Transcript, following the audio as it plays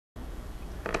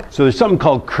So there's something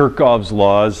called Kirchoff's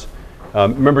laws.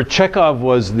 Remember, Chekhov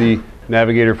was the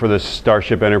navigator for the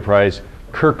Starship Enterprise.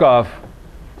 Kirchoff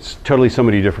is totally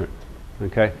somebody different.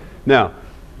 Okay. Now,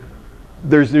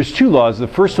 there's two laws. The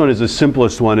first one is the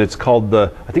simplest one. It's called I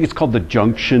think it's called the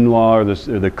junction law, or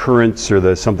the currents, or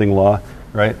the something law,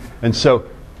 right? And so,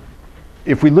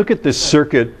 if we look at this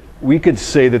circuit, we could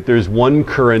say that there's one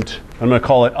current. I'm going to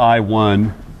call it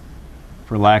I1,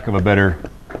 for lack of a better,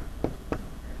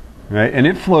 right? And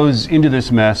it flows into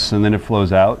this mess, and then it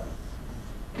flows out.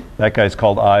 That guy's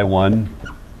called I1.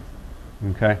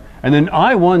 Okay. And then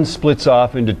I1 splits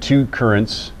off into two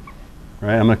currents,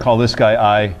 right? I'm going to call this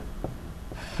guy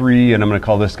I3, and I'm going to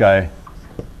call this guy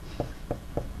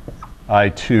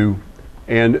I2.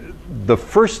 And the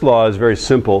first law is very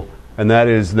simple, and that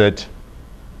is that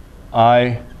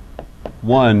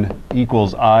I1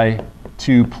 equals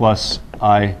I2 plus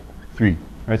I3.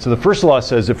 Right? So the first law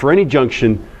says that for any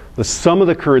junction, the sum of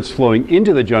the currents flowing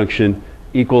into the junction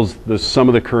equals the sum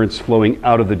of the currents flowing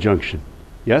out of the junction.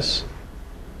 Yes?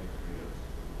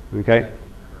 Okay?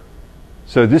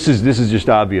 So this is just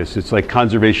obvious. It's like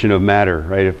conservation of matter,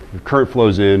 right? If the current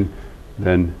flows in,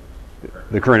 then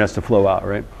the current has to flow out,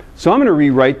 right? So I'm going to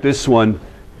rewrite this one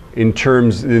in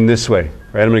this way,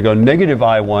 right? I'm going to go negative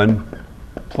I1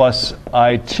 plus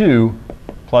I2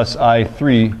 plus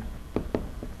I3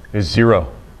 is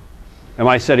 0. Am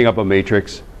I setting up a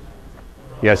matrix?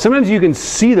 Yeah, sometimes you can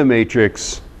see the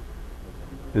matrix,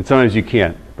 and sometimes you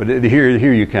can't. But here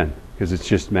you can, because it's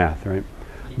just math, right?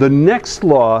 The next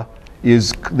law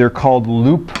they're called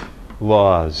loop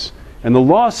laws. And the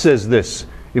law says this: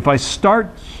 if I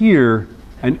start here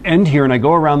and end here and I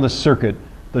go around the circuit,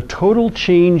 the total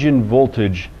change in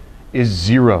voltage is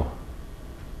 0.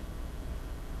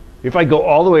 If I go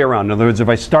all the way around, in other words, if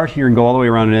I start here and go all the way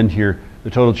around and end here, the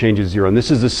total change is 0. And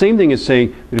this is the same thing as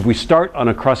saying that if we start on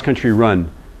a cross-country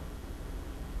run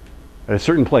at a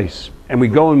certain place, and we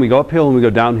go uphill and we go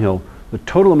downhill, the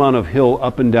total amount of hill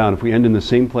up and down, if we end in the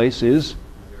same place, is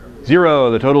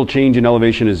 0. The total change in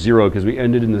elevation is 0 because we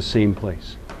ended in the same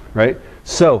place, right?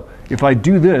 So if I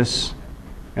do this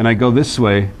and I go this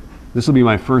way, this will be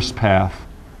my first path.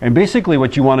 And basically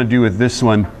what you want to do with this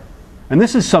one, and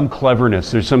this is some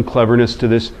cleverness. There's some cleverness to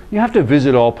this. You have to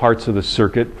visit all parts of the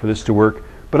circuit for this to work.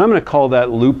 But I'm going to call that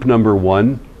loop number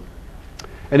 1.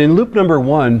 And in loop number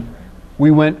 1, we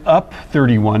went up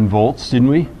 31 volts, didn't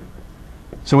we?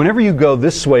 So whenever you go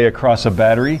this way across a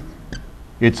battery,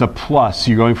 it's a plus.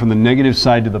 You're going from the negative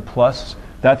side to the plus.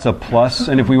 That's a plus.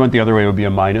 And if we went the other way, it would be a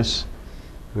minus.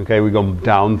 Okay, we go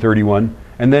down 31.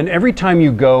 And then every time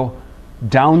you go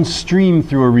downstream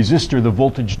through a resistor, the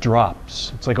voltage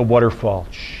drops. It's like a waterfall,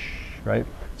 right?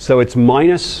 So it's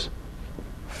minus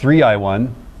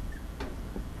 3I1,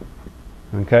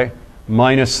 okay,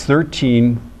 minus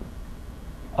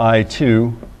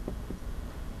 13I2,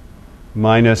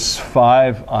 minus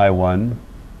 5I1,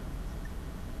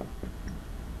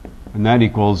 and that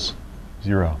equals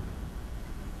 0.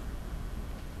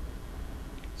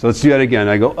 So let's do that again.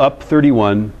 I go up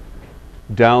 31,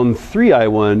 down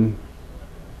 3I1,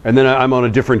 and then I'm on a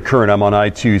different current. I'm on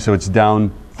I2, so it's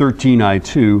down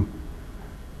 13I2,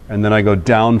 and then I go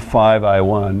down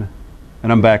 5I1,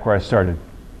 and I'm back where I started,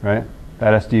 right?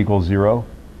 That has to equal 0.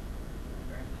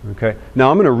 Okay.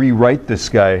 Now I'm going to rewrite this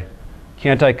guy.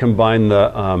 Can't I combine the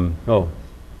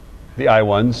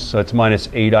I1s? So it's minus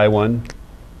 8I1,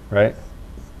 right?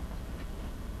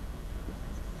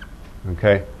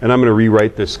 Okay. And I'm going to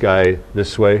rewrite this guy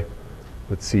this way.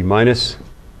 Let's see, minus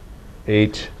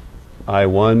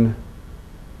 8I1,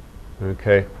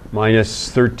 okay,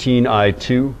 minus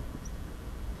 13I2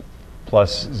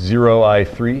 plus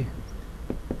 0I3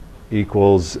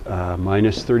 equals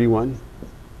minus 31.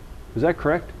 Is that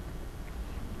correct?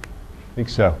 I think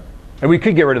so. And we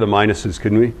could get rid of the minuses,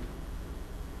 couldn't we?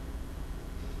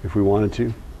 If we wanted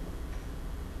to.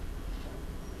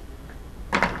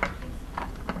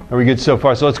 Are we good so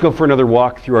far? So let's go for another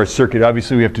walk through our circuit.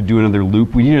 Obviously, we have to do another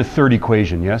loop. We need a third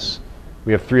equation, yes?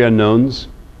 We have 3 unknowns.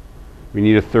 We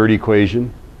need a third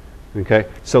equation. Okay?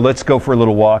 So let's go for a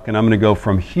little walk, and I'm going to go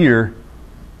from here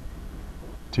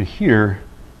to here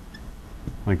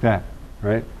like that,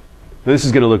 right? Now, this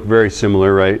is going to look very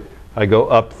similar, right? I go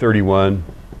up 31.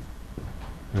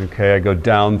 Okay, I go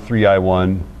down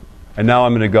 3I1. And now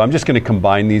I'm just going to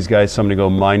combine these guys. So I'm going to go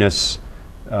minus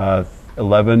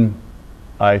 11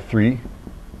 I3.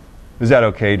 Is that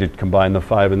okay to combine the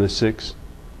 5 and the 6?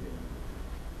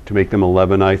 To make them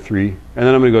 11 I3. And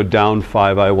then I'm going to go down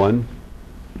 5 I1.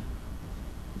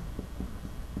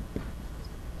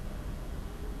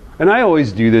 And I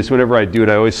always do this. Whenever I do it,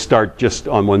 I always start just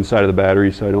on one side of the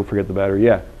battery so I don't forget the battery.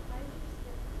 Yeah?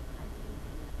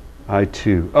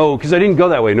 I2. Oh, because I didn't go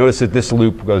that way. Notice that this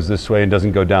loop goes this way and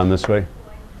doesn't go down this way.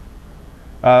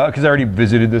 Because I already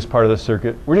visited this part of the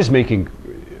circuit. We're just making,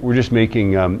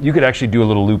 you could actually do a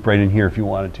little loop right in here if you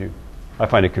wanted to. I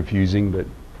find it confusing, but,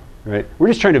 right? We're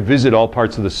just trying to visit all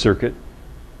parts of the circuit.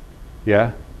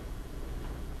 Yeah?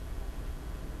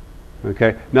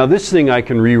 Okay, now this thing I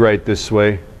can rewrite this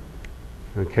way.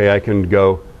 Okay, I can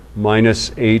go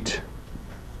minus 8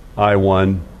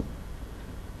 I1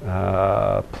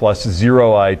 plus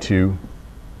 0 I2.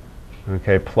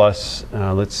 Okay, plus,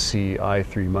 let's see,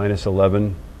 I3 minus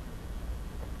 11.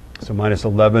 So minus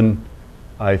 11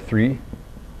 I3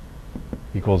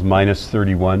 equals minus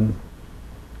 31.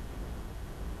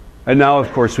 And now,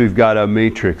 of course, we've got a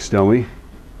matrix, don't we,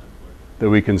 that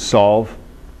we can solve.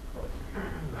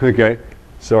 Okay,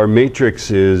 so our matrix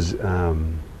is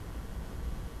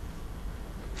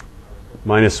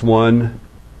minus 1,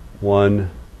 1,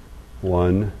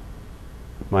 1,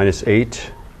 minus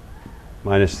 8,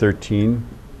 minus 13,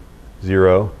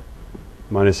 0,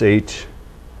 minus 8,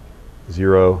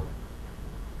 0,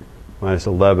 minus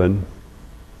 11,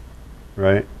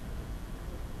 right?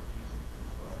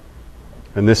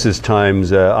 And this is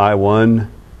times I1,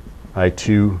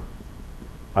 I2,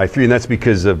 I3, and that's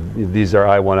because of these are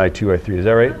I1, I2, I3. Is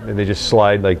that right? And they just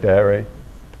slide like that, right?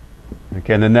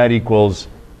 Okay, and then that equals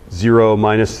 0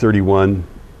 minus 31.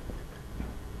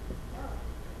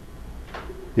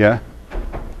 Yeah?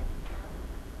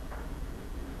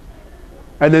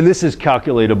 And then this is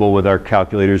calculatable with our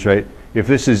calculators, right? If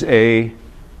this is A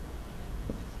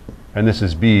and this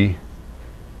is B,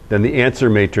 then the answer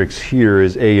matrix here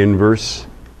is A inverse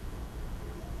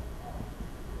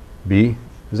B.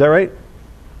 Is that right?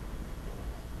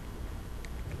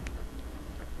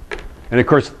 And of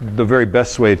course, the very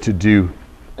best way to do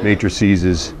matrices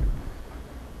is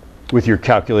with your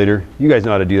calculator. You guys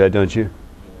know how to do that, don't you?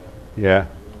 Yeah.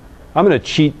 I'm going to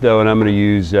cheat, though, and I'm going to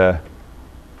use,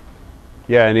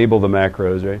 enable the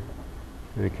macros, right?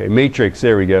 Okay, matrix,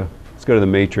 there we go. Let's go to the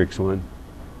matrix one.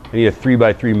 I need a 3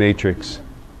 by 3 matrix.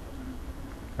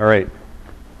 All right.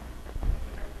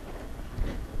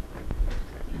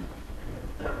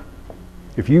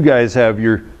 If you guys have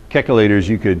your calculators,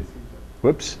 you could,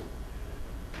 whoops.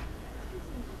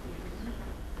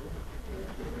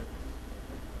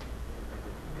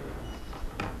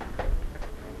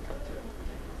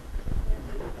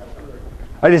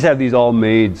 I just have these all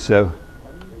made, so.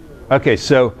 Okay,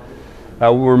 so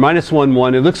we're minus 1,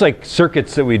 1. It looks like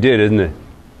circuits that we did, isn't it?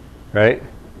 Right?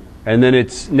 And then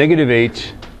it's negative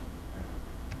 8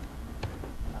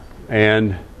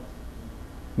 and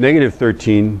negative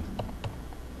 13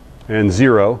 and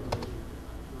 0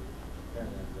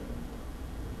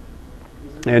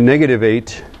 and negative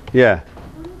 8. Yeah.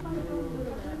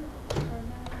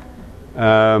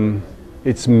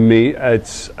 It's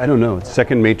I don't know, it's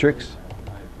second matrix.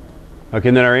 Okay,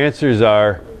 and then our answers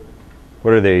are,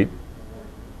 what are they?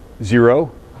 0,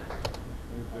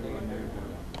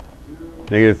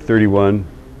 negative 31.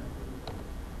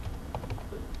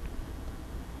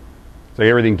 So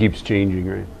everything keeps changing,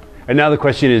 right? And now the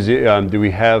question is, do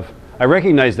we have, I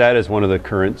recognize that as one of the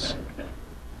currents.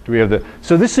 Do we have the,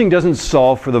 so this thing doesn't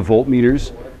solve for the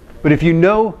voltmeters, but if you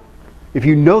know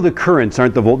the currents,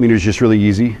 aren't the voltmeters just really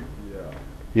easy?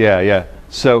 Yeah, yeah.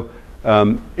 So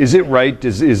is it right?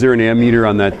 Is there an ammeter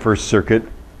on that first circuit?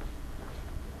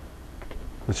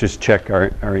 Let's just check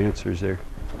our answers there.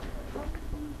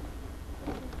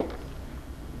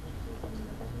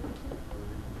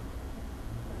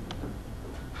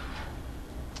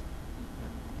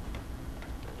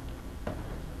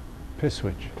 Piss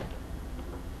switch.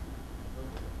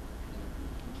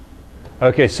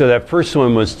 Okay, so that first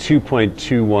one was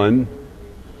 2.21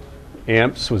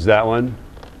 amps, was that one?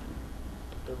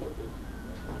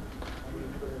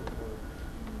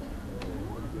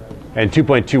 And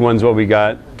 2.21 is what we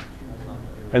got.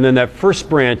 And then that first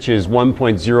branch is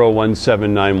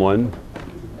 1.01791.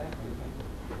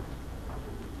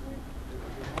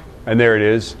 And there it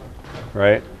is,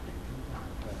 right?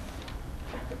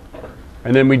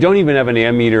 And then we don't even have an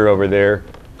ammeter over there,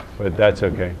 but that's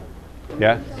okay.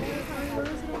 Yeah?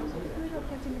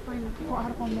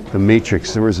 The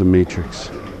matrix, there was a matrix.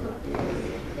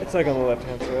 It's like on the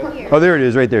left-hand side. Oh, there it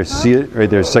is, right there. See it? Right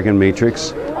there, second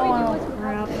matrix.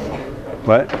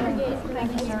 What?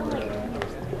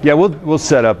 Yeah, we'll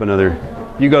set up another.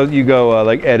 You go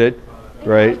like edit,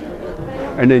 right?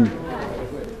 And then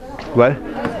what?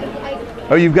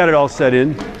 Oh, you've got it all set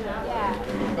in. Yeah,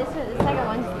 this is the second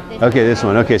one. Okay, this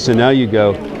one. Okay, so now you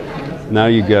go.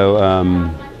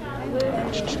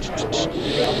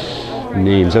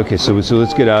 Names. Okay, so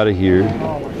let's get out of here.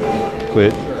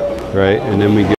 Quit. Right, and then we go.